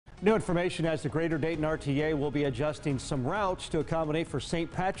New information as the Greater Dayton RTA will be adjusting some routes to accommodate for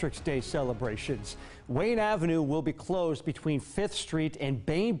St. Patrick's Day celebrations. Wayne Avenue will be closed between 5th Street and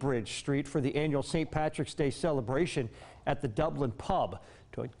Bainbridge Street for the annual St. Patrick's Day celebration at the Dublin Pub.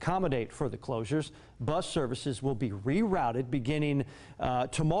 To accommodate for the closures, bus services will be rerouted beginning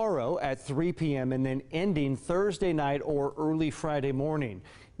tomorrow at 3 p.m. and then ending Thursday night or early Friday morning.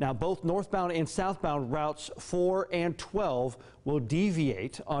 Now, both northbound and southbound routes 4 and 12 will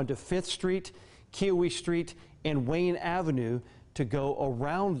deviate onto 5th Street, Kiowee Street, and Wayne Avenue to go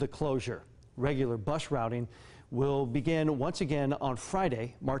around the closure. Regular bus routing will begin once again on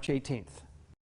Friday, March 18th.